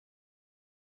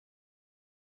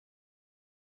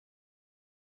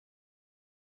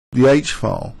the H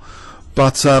file.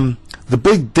 But the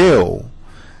big deal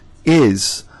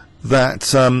is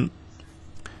that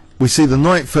we see the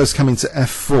knight first coming to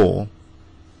f4.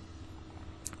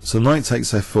 So knight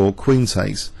takes f4, queen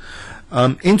takes.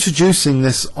 Introducing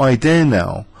this idea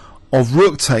now of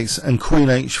rook takes and queen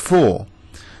h4.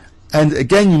 And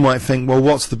again, you might think, well,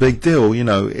 what's the big deal? You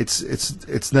know,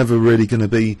 it's never really going to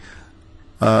be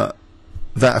that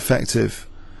effective.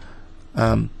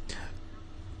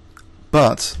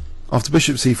 But after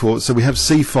bishop c4, so we have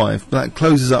c5. Black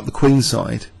closes up the queen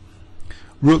side.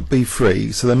 Rook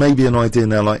b3. So there may be an idea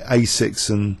now like a6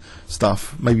 and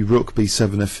stuff. Maybe rook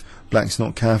b7 if black's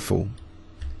not careful.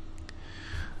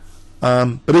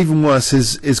 But even worse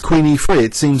is queen e3.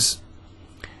 It seems.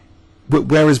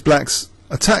 Where is black's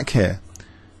attack here?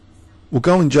 Well,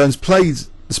 Gawain Jones played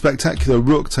the spectacular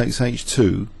rook takes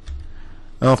h2,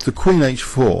 and after queen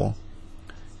h4,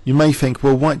 you may think,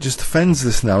 well, white just defends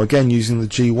this now, again using the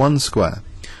g1 square.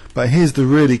 But here's the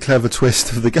really clever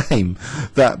twist of the game,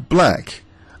 that black,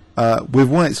 with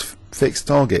white's fixed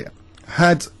target,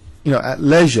 had, you know, at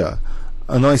leisure,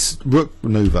 a nice rook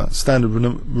maneuver, standard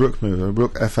rook maneuver,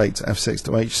 rook f8 to f6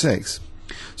 to h6.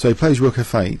 So he plays rook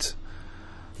f8.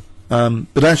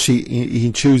 But actually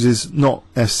he chooses not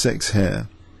f6 here.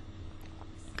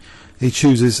 He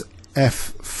chooses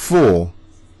f4.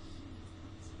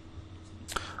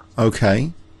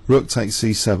 Okay, rook takes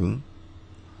c7.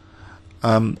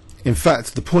 In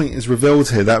fact, the point is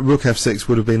revealed here that rook f6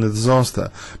 would have been a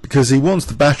disaster because he wants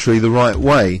the battery the right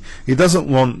way. He doesn't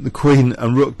want the queen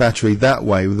and rook battery that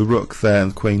way with the rook there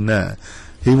and the queen there.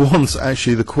 He wants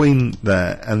actually the queen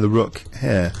there and the rook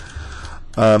here.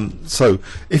 So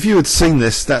if you had seen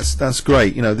this, that's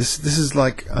great. You know, this is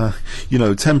like you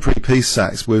know, temporary piece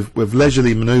sacks with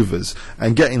leisurely manoeuvres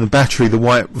and getting the battery the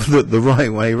right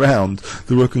way round,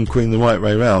 the rook and queen the right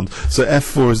way round. So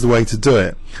f4 is the way to do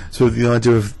it. So the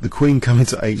idea of the queen coming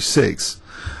to h6.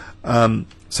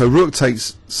 So rook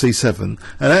takes c7,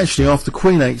 and actually after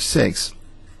queen h6,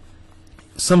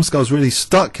 Summerscale's really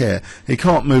stuck here. He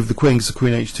can't move the queen because the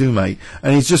queen h2 mate,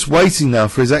 and he's just waiting now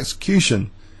for his execution.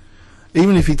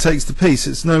 Even if he takes the piece,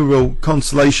 it's no real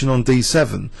consolation on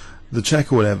d7, the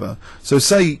check or whatever. So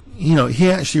say, you know, he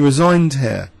actually resigned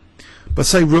here, but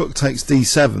say rook takes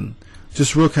d7,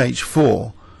 just rook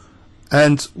h4,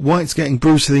 and white's getting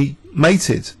brutally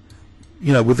mated,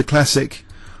 you know, with the classic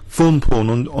fawn pawn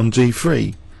on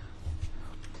g3.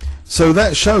 So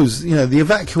that shows, you know, the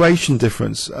evacuation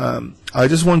difference. I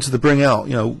just wanted to bring out,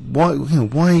 you know, why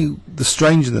the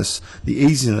strangeness, the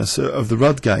easiness of the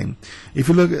Rudd game. If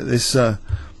you look at this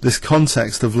this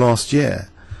context of last year,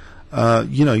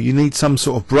 you know, you need some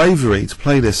sort of bravery to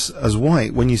play this as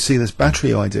white when you see this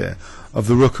battery idea of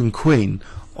the rook and queen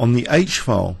on the H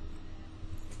file.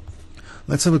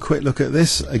 Let's have a quick look at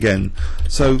this again.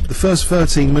 So the first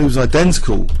 13 moves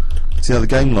identical to the other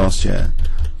game last year,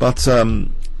 but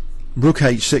rook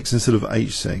h6 instead of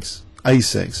h6,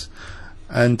 a6,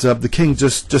 and the king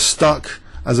just stuck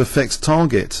as a fixed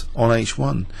target on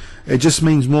h1. It just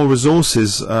means more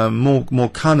resources, more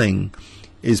cunning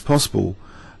is possible.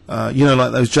 You know,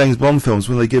 like those James Bond films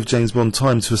when they give James Bond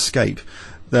time to escape.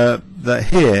 That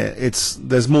here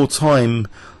there's more time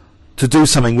to do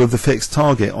something with the fixed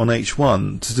target on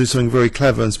h1, to do something very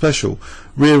clever and special.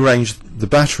 Rearrange the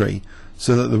battery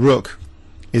so that the rook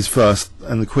is first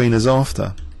and the queen is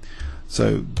after.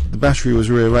 So the battery was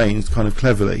rearranged kind of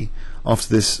cleverly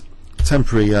after this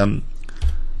temporary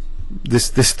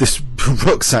this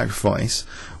rook sacrifice,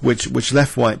 which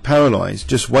left white paralysed,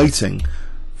 just waiting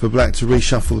for black to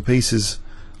reshuffle the pieces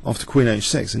after queen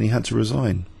h6, and he had to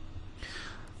resign.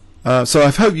 So I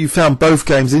hope you found both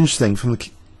games interesting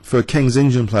for a King's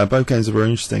Engine player. Both games are very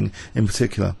interesting in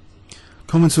particular.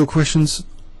 Comments or questions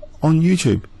on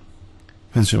YouTube?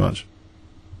 Thanks very much.